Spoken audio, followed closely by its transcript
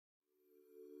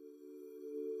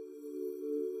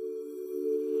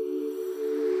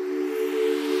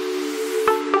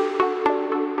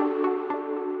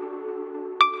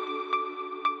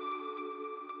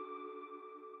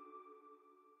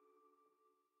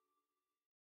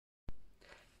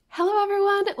Hello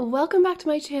everyone, welcome back to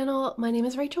my channel. My name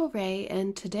is Rachel Ray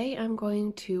and today I'm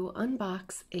going to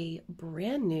unbox a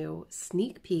brand new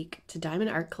sneak peek to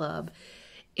Diamond Art Club.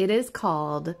 It is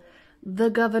called The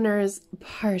Governor's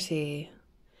Party.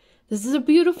 This is a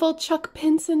beautiful Chuck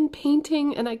Pinson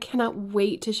painting and I cannot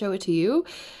wait to show it to you.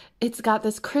 It's got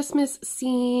this Christmas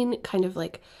scene, kind of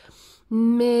like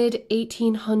mid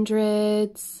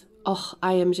 1800s. Oh,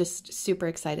 I am just super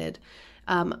excited.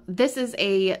 This is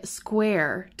a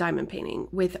square diamond painting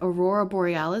with Aurora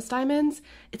Borealis diamonds.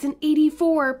 It's an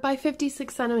 84 by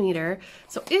 56 centimeter,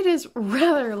 so it is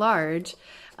rather large.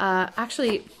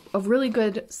 Actually, a really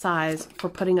good size for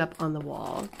putting up on the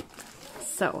wall.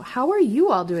 So, how are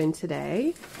you all doing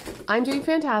today? I'm doing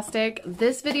fantastic.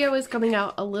 This video is coming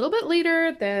out a little bit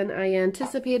later than I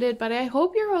anticipated, but I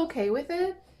hope you're okay with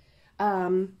it.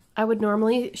 I would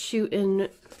normally shoot in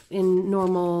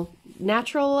normal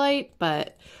natural light,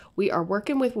 but we are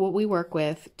working with what we work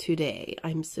with today.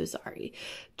 I'm so sorry.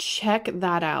 Check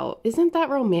that out. Isn't that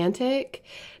romantic?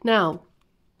 Now,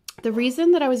 the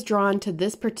reason that I was drawn to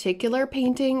this particular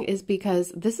painting is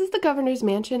because this is the governor's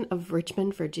mansion of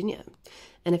Richmond, Virginia.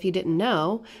 And if you didn't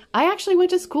know, I actually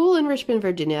went to school in Richmond,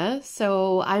 Virginia,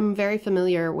 so I'm very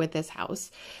familiar with this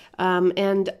house.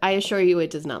 And I assure you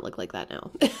it does not look like that now.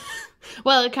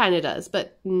 Well, it kind of does,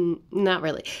 but not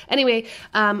really. Anyway,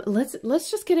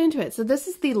 let's just get into it. So this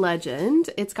is the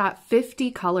legend. It's got 50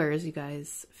 colors, you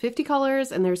guys. 50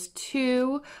 colors, and there's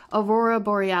 2 Aurora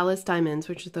Borealis diamonds,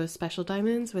 which are those special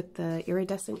diamonds with the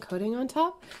iridescent coating on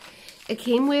top. It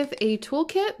came with a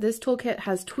toolkit. This toolkit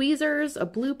has tweezers, a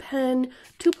blue pen,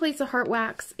 2 plates of heart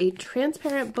wax, a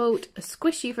transparent boat, a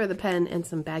squishy for the pen, and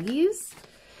some baggies.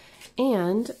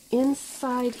 And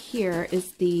inside here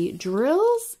is the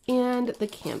drills and the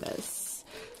canvas.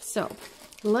 So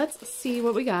let's see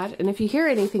what we got. And if you hear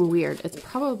anything weird, it's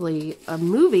probably a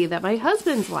movie that my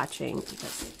husband's watching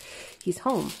because he's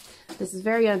home. This is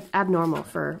very abnormal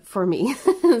for me.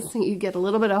 So you get a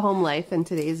little bit of home life in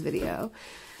today's video.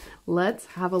 Let's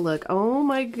have a look. Oh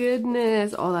my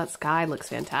goodness. Oh, that sky looks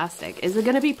fantastic. Is it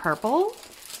going to be purple?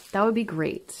 That would be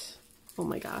great. Oh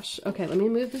my gosh. Okay, let me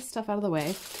move this stuff out of the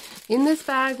way. In this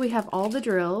bag, we have all the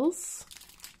drills.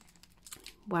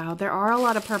 Wow, there are a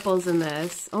lot of purples in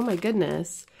this. Oh my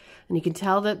goodness. And you can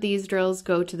tell that these drills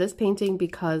go to this painting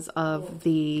because of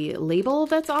the label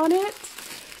that's on it.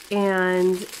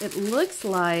 And it looks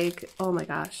like, oh my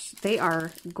gosh, they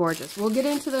are gorgeous. We'll get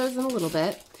into those in a little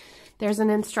bit. There's an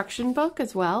instruction book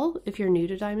as well. If you're new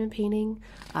to diamond painting,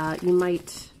 you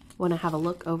might want to have a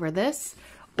look over this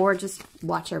or just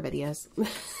watch our videos.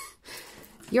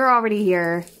 You're already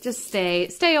here. Just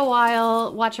stay a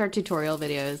while, watch our tutorial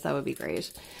videos. That would be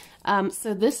great.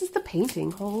 So this is the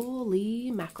painting.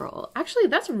 Holy mackerel. Actually,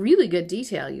 that's really good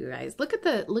detail, you guys. Look at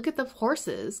the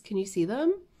horses. Can you see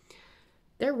them?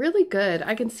 They're really good.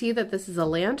 I can see that this is a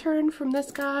lantern from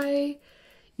this guy.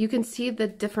 You can see the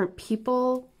different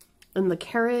people and the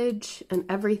carriage and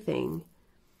everything.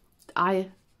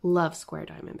 I love square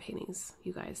diamond paintings,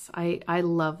 you guys. I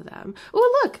love them.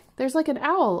 Oh, look, there's like an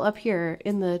owl up here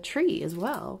in the tree as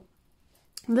well.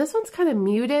 This one's kind of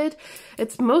muted.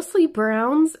 It's mostly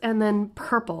browns and then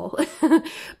purple,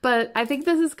 but I think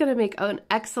this is going to make an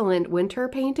excellent winter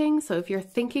painting. So if you're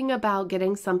thinking about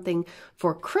getting something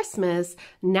for Christmas,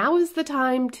 now is the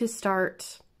time to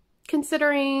start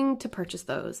considering to purchase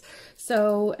those.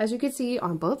 So as you can see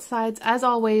on both sides, as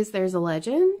always, there's a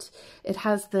legend. It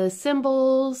has the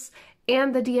symbols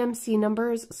and the DMC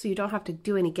numbers, so you don't have to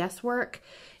do any guesswork.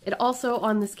 It also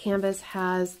on this canvas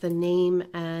has the name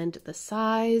and the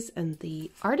size and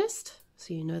the artist,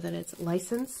 so you know that it's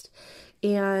licensed.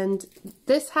 And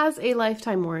this has a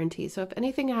lifetime warranty, so if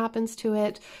anything happens to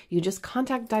it, you just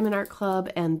contact Diamond Art Club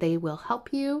and they will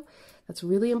help you. That's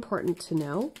really important to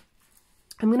know.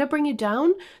 I'm going to bring you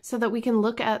down so that we can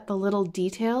look at the little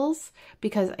details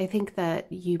because I think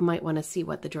that you might want to see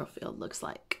what the drill field looks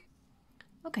like.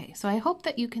 Okay, so I hope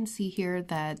that you can see here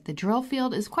that the drill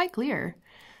field is quite clear.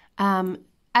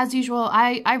 As usual,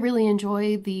 I really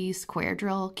enjoy the square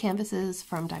drill canvases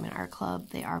from Diamond Art Club.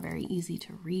 They are very easy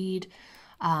to read.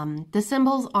 The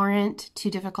symbols aren't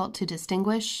too difficult to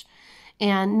distinguish,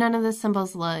 and none of the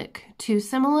symbols look too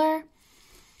similar.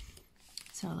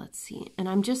 So let's see, and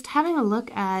I'm just having a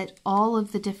look at all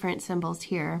of the different symbols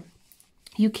here.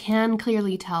 You can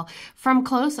clearly tell. From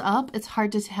close up, it's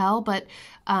hard to tell, but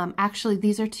actually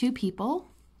these are 2 people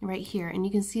right here, and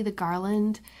you can see the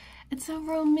garland. It's so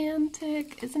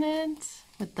romantic, isn't it?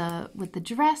 With the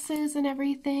dresses and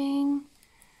everything.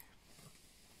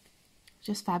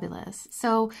 Just fabulous.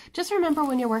 So just remember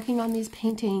when you're working on these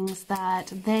paintings that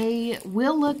they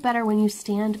will look better when you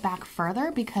stand back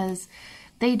further because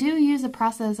They do use a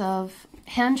process of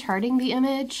hand charting the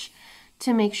image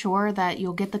to make sure that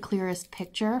you'll get the clearest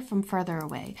picture from further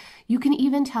away. You can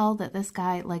even tell that this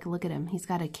guy, like, look at him. He's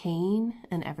got a cane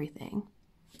and everything.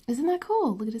 Isn't that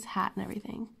cool? Look at his hat and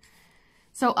everything.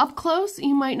 So up close,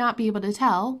 you might not be able to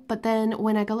tell, but then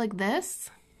when I go like this,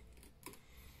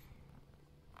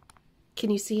 can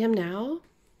you see him now?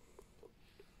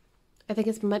 I think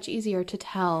it's much easier to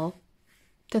tell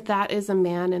that that is a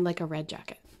man in like a red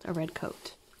jacket, a red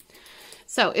coat.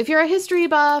 So if you're a history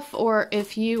buff, or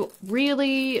if you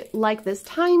really like this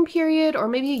time period, or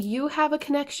maybe you have a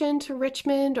connection to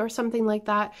Richmond or something like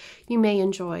that, you may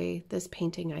enjoy this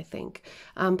painting, I think.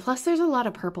 Plus there's a lot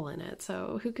of purple in it,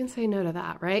 so who can say no to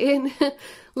that, right?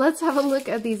 Let's have a look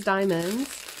at these diamonds.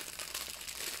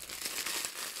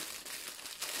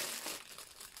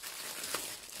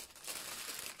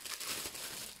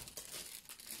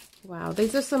 Wow,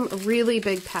 these are some really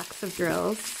big packs of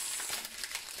drills.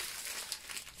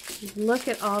 Look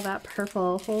at all that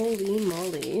purple, holy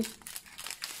moly.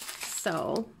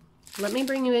 So let me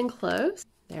bring you in close.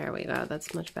 There we go,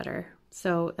 that's much better.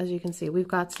 So as you can see, we've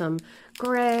got some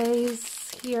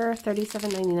grays here.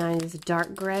 $37.99 is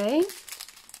dark gray.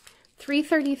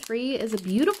 $3.33 is a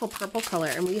beautiful purple color,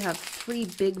 and we have 3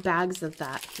 big bags of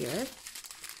that here.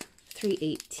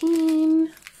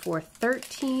 $3.18,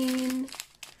 $4.13.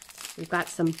 We've got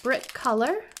some brick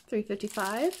color,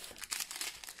 $3.55.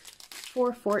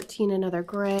 $4.14, another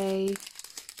gray.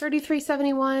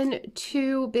 $33.71,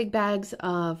 2 big bags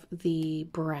of the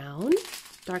brown,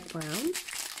 dark brown.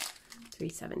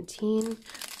 $3.17.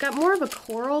 Got more of a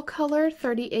coral color,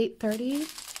 $38.30.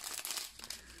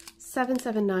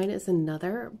 $7.79 is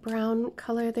another brown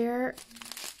color there.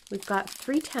 We've got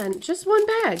 $3.10, just one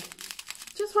bag.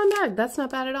 Just one bag, that's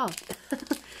not bad at all.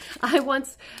 I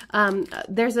once,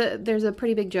 there's a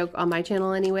pretty big joke on my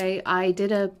channel anyway. I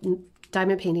did a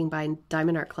diamond painting by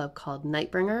Diamond Art Club called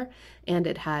Nightbringer, and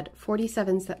it had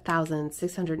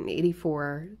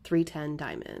 47,684 310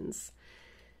 diamonds.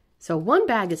 So one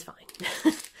bag is fine.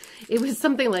 It was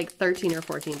something like 13 or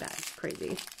 14 bags.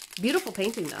 Crazy. Beautiful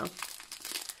painting though.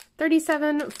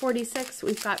 $37.46.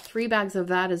 We've got 3 bags of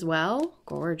that as well.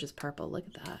 Gorgeous purple. Look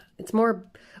at that. It's more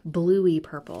bluey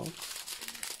purple.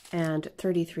 And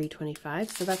 $33.25.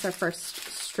 So that's our first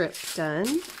strip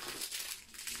done.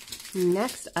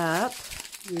 Next up,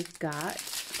 we've got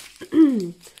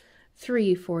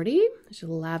 $3.40, which is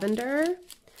lavender.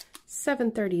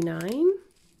 $7.39,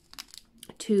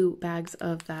 2 bags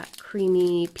of that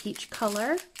creamy peach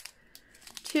color.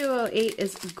 $2.08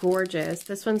 is gorgeous.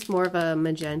 This one's more of a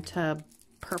magenta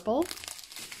purple.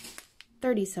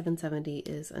 $37.70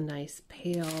 is a nice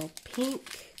pale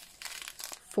pink.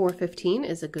 $4.15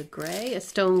 is a good gray, a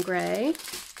stone gray.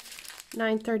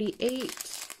 $9.38.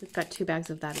 We've got 2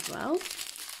 bags of that as well.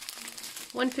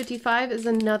 $1.55 is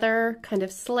another kind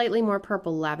of slightly more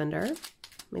purple lavender,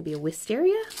 maybe a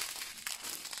wisteria.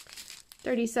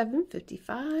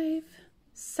 $37.55,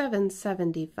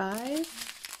 $7.75,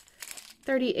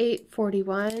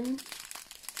 $38.41,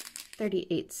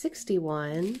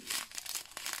 $38.61,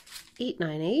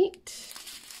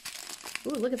 $8.98.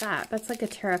 Ooh, look at that. That's like a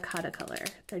terracotta color.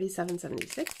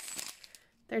 $37.76.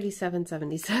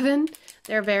 $37.77.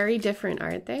 They're very different,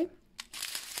 aren't they?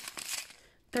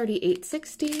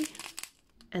 $38.60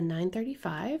 and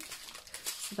 $9.35.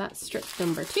 So that's strip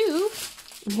number 2.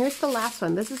 And here's the last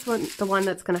one. This is the one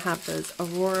that's going to have those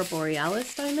Aurora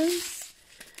Borealis diamonds.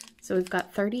 So we've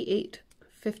got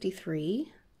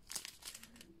 $38.53,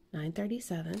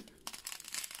 $9.37,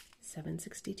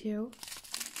 $7.62,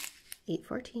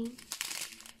 $8.14,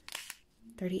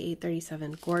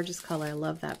 $38.37. Gorgeous color. I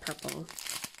love that purple.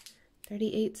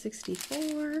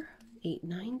 $38.64,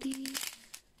 $8.90,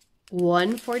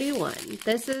 $141.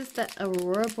 This is the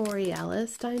Aurora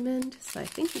Borealis diamond, so I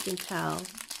think you can tell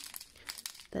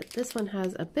that this one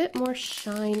has a bit more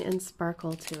shine and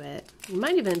sparkle to it. You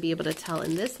might even be able to tell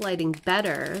in this lighting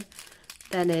better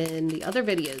than in the other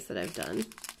videos that I've done.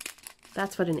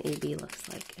 That's what an AB looks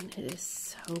like, and it is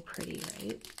so pretty,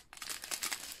 right?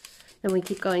 Then we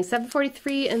keep going.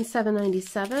 $7.43 and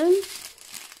 $7.97.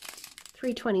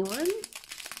 $3.21,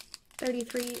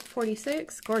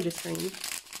 $33.46, gorgeous green,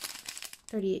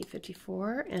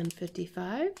 $38.54 and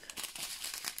 $55,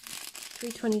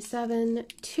 $3.27,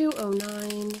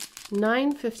 $2.09,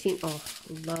 $9.15. Oh,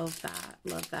 love that,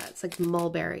 love that. It's like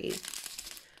mulberry.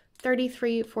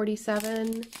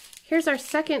 $33.47. Here's our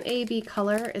second AB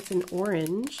color. It's an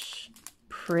orange.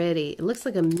 Pretty. It looks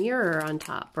like a mirror on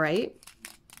top, right?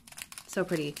 So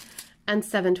pretty. And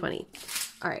 $7.20.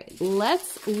 All right,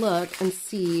 let's look and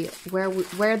see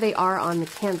where they are on the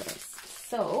canvas.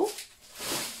 So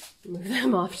move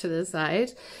them off to the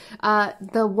side.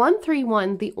 The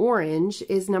 131, the orange,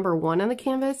 is number 1 on the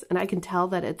canvas, and I can tell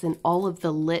that it's in all of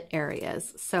the lit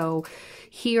areas. So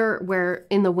here, where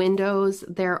in the windows,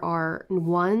 there are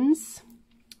 1s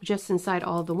just inside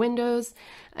all the windows,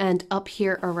 and up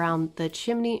here around the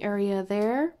chimney area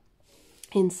there,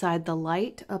 inside the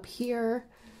light up here,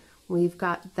 we've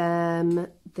got them.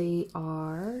 They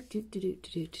are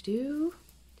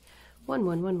 1, 1,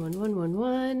 1, 1, 1, 1,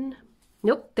 1.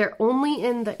 Nope, they're only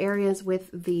in the areas with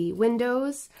the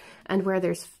windows and where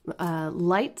there's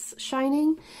lights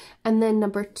shining. And then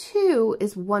number 2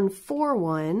 is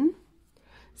 141.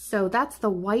 So that's the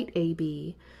white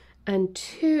AB. And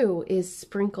 2 is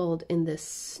sprinkled in the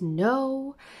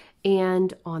snow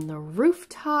and on the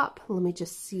rooftop. Let me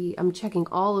just see. I'm checking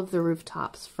all of the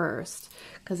rooftops first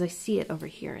because I see it over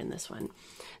here in this one.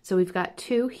 So we've got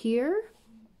 2 here.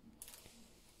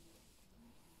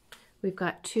 We've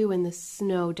got 2 in the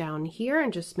snow down here,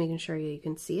 and just making sure you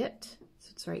can see it. So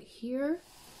it's right here.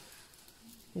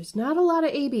 There's not a lot of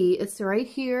AB. It's right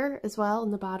here as well in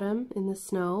the bottom in the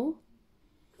snow.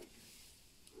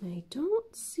 I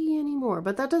don't see any more,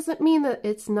 but that doesn't mean that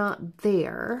it's not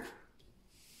there.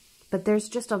 But there's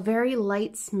just a very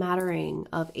light smattering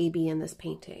of AB in this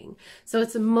painting. So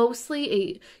it's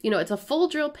mostly it's a full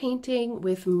drill painting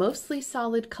with mostly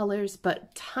solid colors,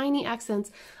 but tiny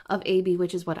accents of AB,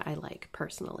 which is what I like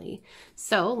personally.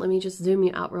 So let me just zoom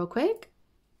you out real quick.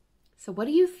 So what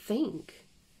do you think?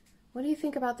 What do you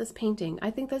think about this painting? I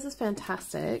think this is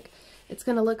fantastic. It's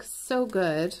gonna look so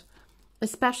good,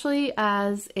 especially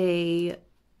as a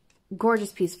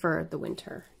gorgeous piece for the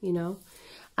winter, you know?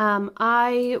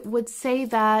 I would say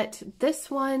that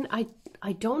this one, I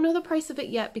don't know the price of it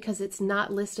yet because it's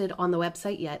not listed on the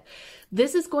website yet.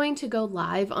 This is going to go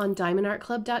live on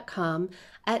diamondartclub.com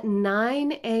at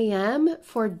 9 a.m.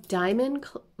 for Diamond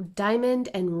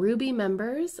and Ruby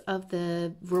members of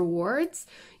the rewards.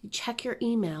 You check your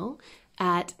email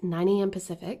at 9 a.m.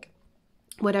 Pacific,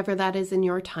 whatever that is in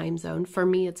your time zone. For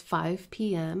me, it's 5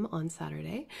 p.m. on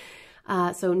Saturday.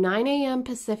 So 9 a.m.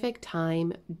 Pacific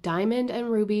time, Diamond and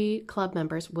Ruby Club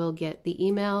members will get the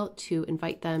email to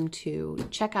invite them to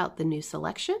check out the new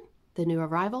selection, the new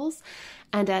arrivals.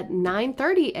 And at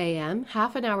 9:30 a.m.,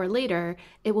 half an hour later,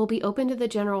 it will be open to the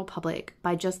general public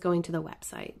by just going to the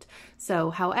website. So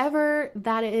however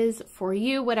that is for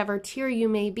you, whatever tier you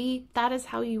may be, that is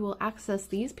how you will access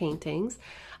these paintings.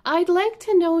 I'd like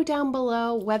to know down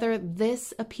below whether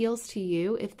this appeals to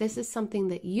you, if this is something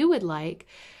that you would like.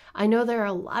 I know there are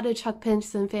a lot of Chuck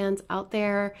Pinson fans out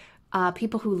there,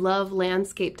 people who love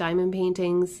landscape diamond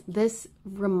paintings. This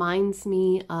reminds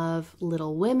me of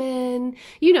Little Women,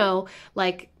 you know,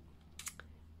 like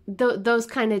those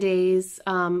kind of days,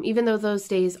 even though those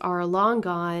days are long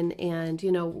gone, and,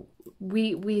 you know,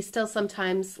 we still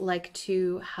sometimes like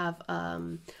to have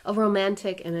a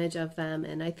romantic image of them,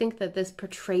 and I think that this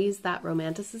portrays that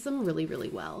romanticism really, really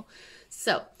well.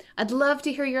 So I'd love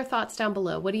to hear your thoughts down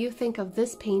below. What do you think of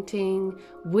this painting?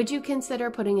 Would you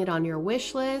consider putting it on your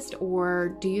wish list,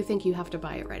 or do you think you have to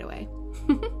buy it right away?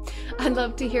 I'd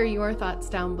love to hear your thoughts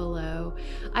down below.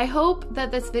 I hope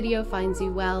that this video finds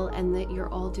you well and that you're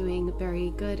all doing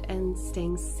very good and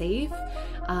staying safe.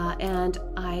 And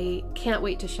I can't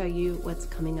wait to show you what's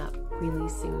coming up really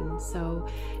soon. So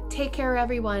take care,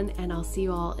 everyone, and I'll see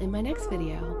you all in my next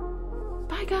video.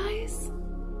 Bye, guys.